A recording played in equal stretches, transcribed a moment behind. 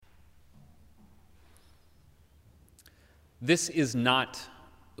This is not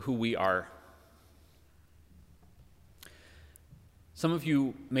who we are. Some of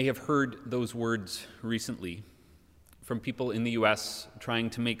you may have heard those words recently from people in the U.S. trying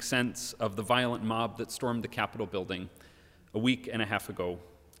to make sense of the violent mob that stormed the Capitol building a week and a half ago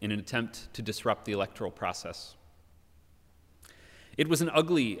in an attempt to disrupt the electoral process. It was an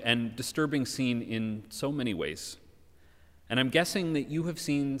ugly and disturbing scene in so many ways, and I'm guessing that you have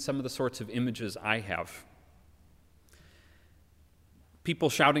seen some of the sorts of images I have.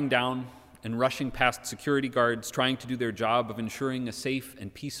 People shouting down and rushing past security guards trying to do their job of ensuring a safe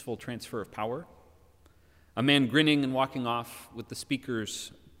and peaceful transfer of power. A man grinning and walking off with the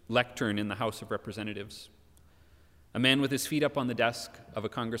Speaker's lectern in the House of Representatives. A man with his feet up on the desk of a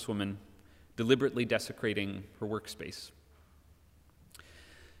congresswoman deliberately desecrating her workspace.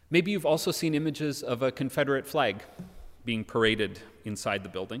 Maybe you've also seen images of a Confederate flag being paraded inside the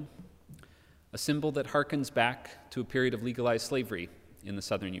building, a symbol that harkens back to a period of legalized slavery in the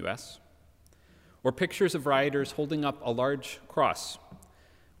southern U.S., or pictures of rioters holding up a large cross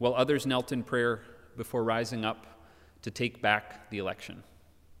while others knelt in prayer before rising up to take back the election.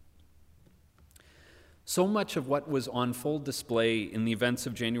 So much of what was on full display in the events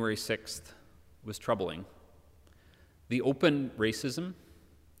of January 6th was troubling. The open racism,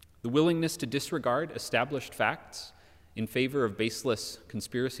 the willingness to disregard established facts in favor of baseless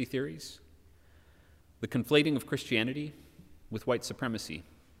conspiracy theories, the conflating of Christianity with white supremacy.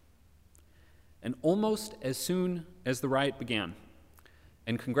 And almost as soon as the riot began,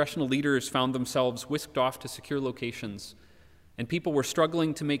 and congressional leaders found themselves whisked off to secure locations, and people were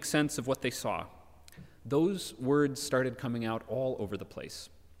struggling to make sense of what they saw, those words started coming out all over the place.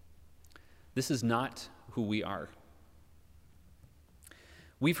 This is not who we are.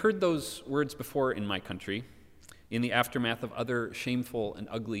 We've heard those words before in my country, in the aftermath of other shameful and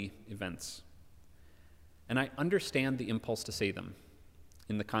ugly events. And I understand the impulse to say them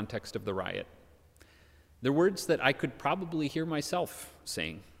in the context of the riot. They're words that I could probably hear myself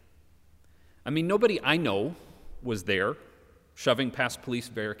saying. I mean, nobody I know was there shoving past police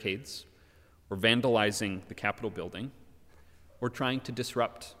barricades or vandalizing the Capitol building or trying to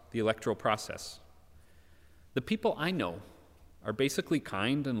disrupt the electoral process. The people I know are basically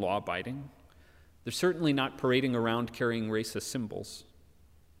kind and law-abiding. They're certainly not parading around carrying racist symbols.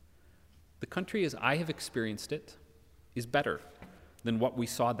 The country as I have experienced it is better than what we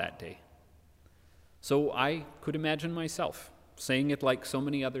saw that day. So I could imagine myself saying it like so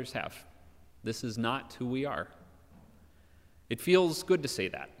many others have. This is not who we are. It feels good to say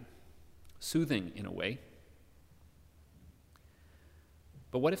that, soothing in a way.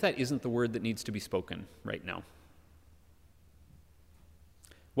 But what if that isn't the word that needs to be spoken right now?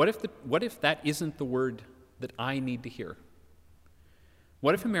 What if that isn't the word that I need to hear?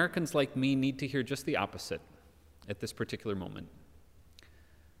 What if Americans like me need to hear just the opposite at this particular moment?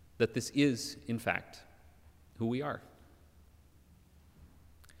 That this is, in fact, who we are.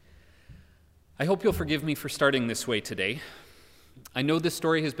 I hope you'll forgive me for starting this way today. I know this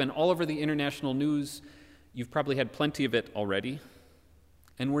story has been all over the international news. You've probably had plenty of it already.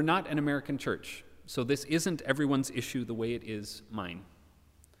 And we're not an American church, so this isn't everyone's issue the way it is mine.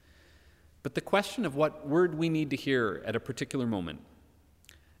 But the question of what word we need to hear at a particular moment,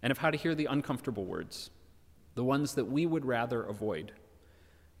 and of how to hear the uncomfortable words, the ones that we would rather avoid,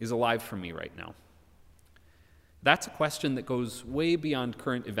 is alive for me right now. That's a question that goes way beyond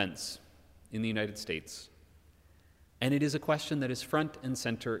current events in the United States. And it is a question that is front and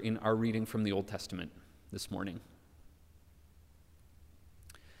center in our reading from the Old Testament this morning.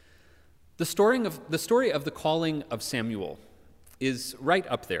 The story of the calling of Samuel is right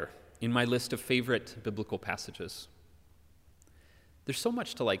up there in my list of favorite biblical passages. There's so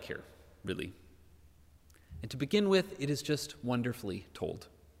much to like here, really. And to begin with, it is just wonderfully told.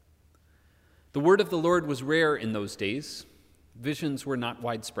 The word of the Lord was rare in those days. Visions were not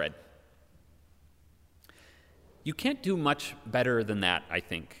widespread. You can't do much better than that, I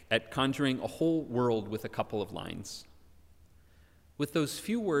think, at conjuring a whole world with a couple of lines. With those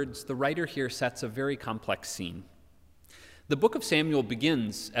few words, the writer here sets a very complex scene. The book of Samuel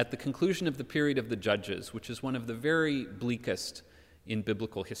begins at the conclusion of the period of the Judges, which is one of the very bleakest in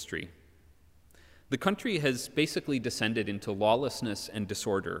biblical history. The country has basically descended into lawlessness and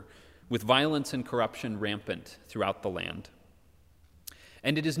disorder, with violence and corruption rampant throughout the land.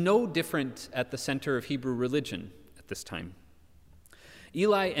 And it is no different at the center of Hebrew religion at this time.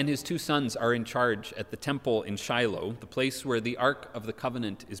 Eli and his two sons are in charge at the temple in Shiloh, the place where the Ark of the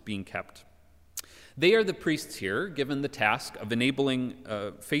Covenant is being kept. They are the priests here, given the task of enabling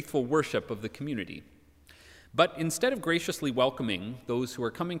faithful worship of the community. But instead of graciously welcoming those who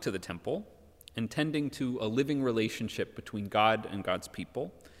are coming to the temple, and tending to a living relationship between God and God's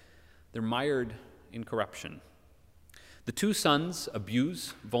people, they're mired in corruption. The two sons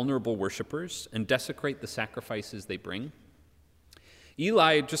abuse vulnerable worshipers and desecrate the sacrifices they bring.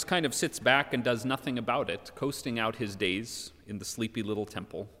 Eli just kind of sits back and does nothing about it, coasting out his days in the sleepy little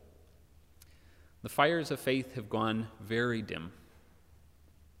temple. The fires of faith have gone very dim.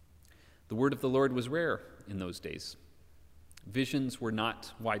 The word of the Lord was rare in those days. Visions were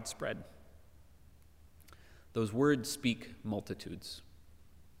not widespread. Those words speak multitudes.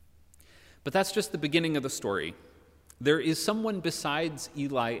 But that's just the beginning of the story. There is someone besides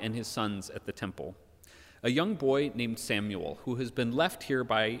Eli and his sons at the temple, a young boy named Samuel, who has been left here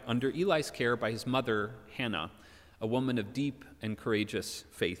under Eli's care by his mother, Hannah, a woman of deep and courageous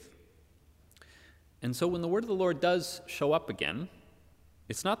faith. And so when the word of the Lord does show up again,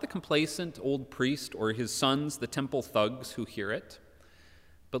 it's not the complacent old priest or his sons, the temple thugs, who hear it,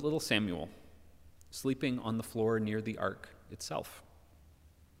 but little Samuel, sleeping on the floor near the ark itself.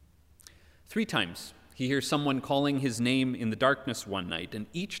 3 times he hears someone calling his name in the darkness one night, and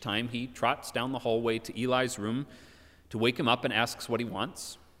each time he trots down the hallway to Eli's room to wake him up and asks what he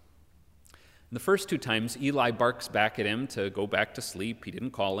wants. And the first 2 times, Eli barks back at him to go back to sleep. He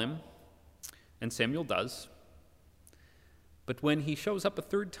didn't call him, and Samuel does. But when he shows up a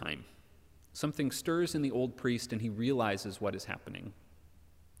 3rd time, something stirs in the old priest, and he realizes what is happening.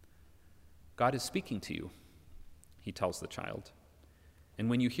 God is speaking to you, he tells the child. And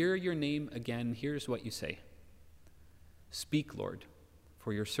when you hear your name again, here's what you say. Speak, Lord,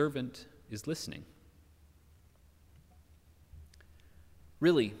 for your servant is listening.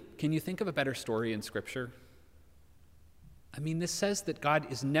 Really, can you think of a better story in Scripture? I mean, this says that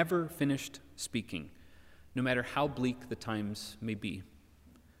God is never finished speaking, no matter how bleak the times may be.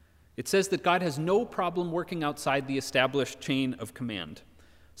 It says that God has no problem working outside the established chain of command,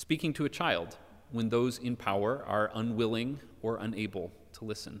 speaking to a child when those in power are unwilling or unable to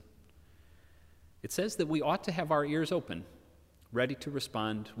listen. It says that we ought to have our ears open, ready to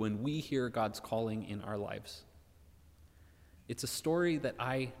respond when we hear God's calling in our lives. It's a story that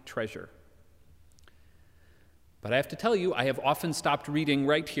I treasure. But I have to tell you, I have often stopped reading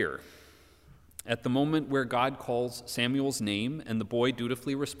right here, at the moment where God calls Samuel's name and the boy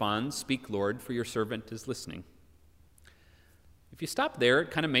dutifully responds, "Speak, Lord, for your servant is listening." If you stop there,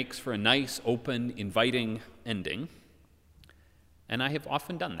 it kind of makes for a nice, open, inviting ending. And I have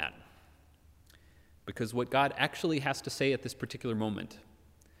often done that, because what God actually has to say at this particular moment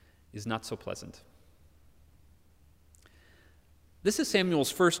is not so pleasant. This is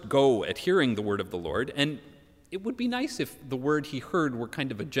Samuel's first go at hearing the word of the Lord, and it would be nice if the word he heard were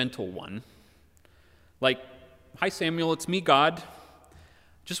kind of a gentle one. Like, "Hi Samuel, it's me, God.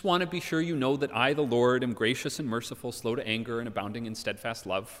 Just want to be sure you know that I, the Lord, am gracious and merciful, slow to anger, and abounding in steadfast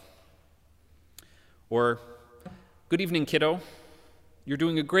love." Or, "Good evening, kiddo. You're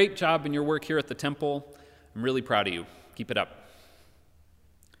doing a great job in your work here at the temple. I'm really proud of you. Keep it up."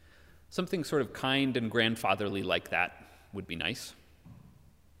 Something sort of kind and grandfatherly like that would be nice.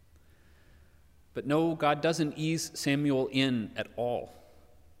 But no, God doesn't ease Samuel in at all.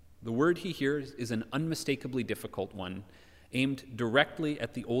 The word he hears is an unmistakably difficult one, aimed directly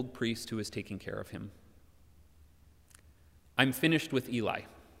at the old priest who is taking care of him. "I'm finished with Eli,"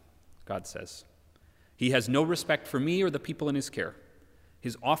 God says. "He has no respect for me or the people in his care.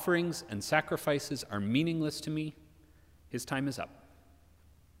 His offerings and sacrifices are meaningless to me. His time is up."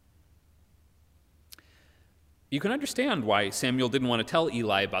 You can understand why Samuel didn't want to tell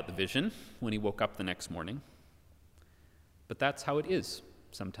Eli about the vision when he woke up the next morning. But that's how it is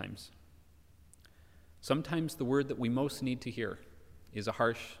sometimes. Sometimes the word that we most need to hear is a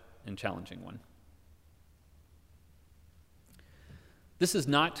harsh and challenging one. This is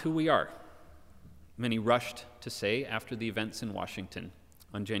not who we are, many rushed to say after the events in Washington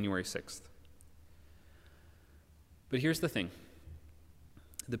on January 6th. But here's the thing.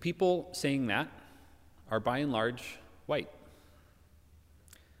 The people saying that are by and large white.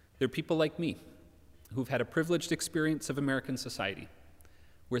 They're people like me who've had a privileged experience of American society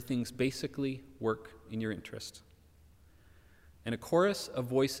where things basically work in your interest. And a chorus of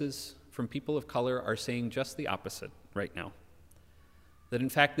voices from people of color are saying just the opposite right now. That in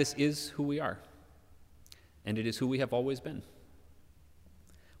fact this is who we are, and it is who we have always been.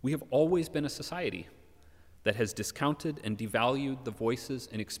 We have always been a society that has discounted and devalued the voices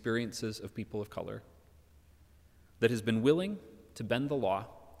and experiences of people of color, that has been willing to bend the law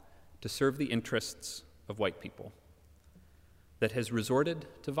to serve the interests of white people, that has resorted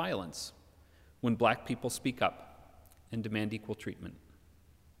to violence when black people speak up and demand equal treatment.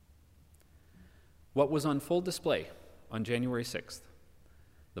 What was on full display on January 6th,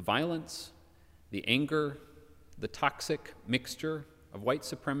 the violence the anger, the toxic mixture of white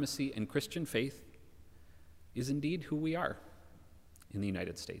supremacy and Christian faith is indeed who we are in the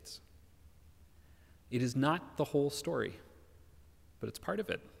United States. It is not the whole story, but it's part of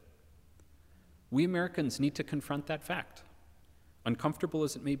it. We Americans need to confront that fact, uncomfortable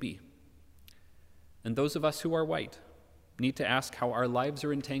as it may be. And those of us who are white need to ask how our lives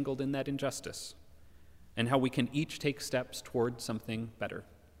are entangled in that injustice and how we can each take steps toward something better.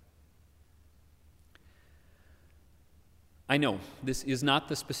 I know this is not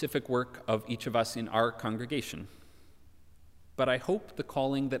the specific work of each of us in our congregation, but I hope the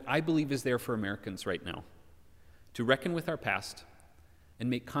calling that I believe is there for Americans right now to reckon with our past and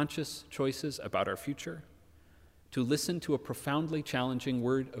make conscious choices about our future, to listen to a profoundly challenging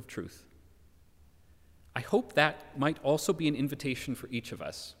word of truth. I hope that might also be an invitation for each of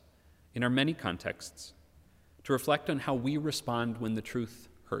us, in our many contexts, to reflect on how we respond when the truth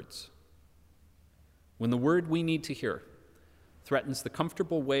hurts. When the word we need to hear threatens the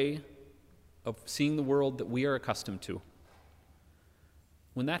comfortable way of seeing the world that we are accustomed to.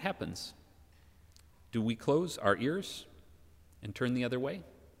 When that happens, do we close our ears and turn the other way?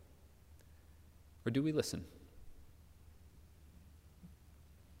 Or do we listen?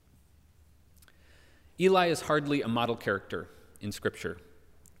 Eli is hardly a model character in Scripture,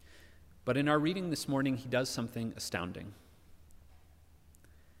 but in our reading this morning, he does something astounding.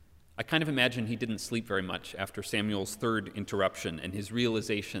 I kind of imagine he didn't sleep very much after Samuel's third interruption and his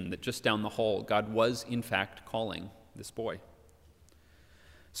realization that just down the hall, God was in fact calling this boy.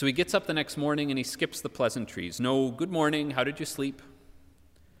 So he gets up the next morning and he skips the pleasantries. No, good morning, how did you sleep?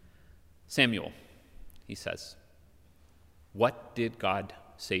 Samuel, he says, what did God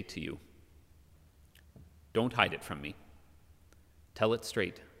say to you? Don't hide it from me. Tell it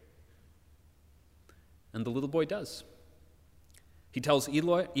straight. And the little boy does. He tells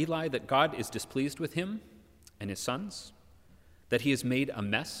Eli that God is displeased with him and his sons, that he has made a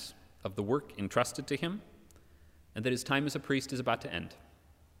mess of the work entrusted to him, and that his time as a priest is about to end.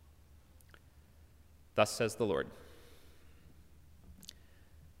 Thus says the Lord.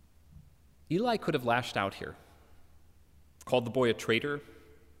 Eli could have lashed out here, called the boy a traitor,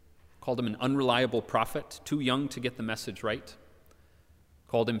 called him an unreliable prophet, too young to get the message right,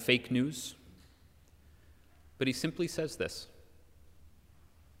 called him fake news. But he simply says this: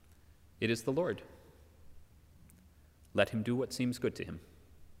 it is the Lord. Let him do what seems good to him.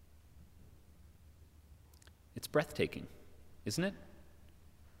 It's breathtaking, isn't it?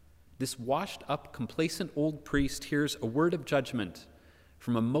 This washed-up, complacent old priest hears a word of judgment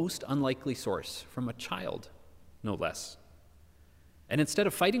from a most unlikely source, from a child, no less. And instead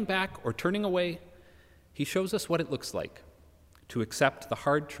of fighting back or turning away, he shows us what it looks like to accept the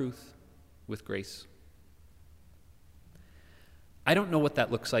hard truth with grace. I don't know what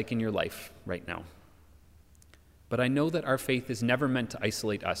that looks like in your life right now, but I know that our faith is never meant to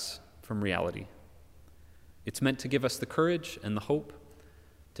isolate us from reality. It's meant to give us the courage and the hope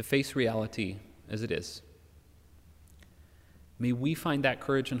to face reality as it is. May we find that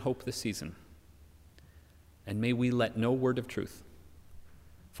courage and hope this season, and may we let no word of truth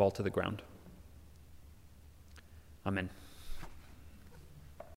fall to the ground. Amen.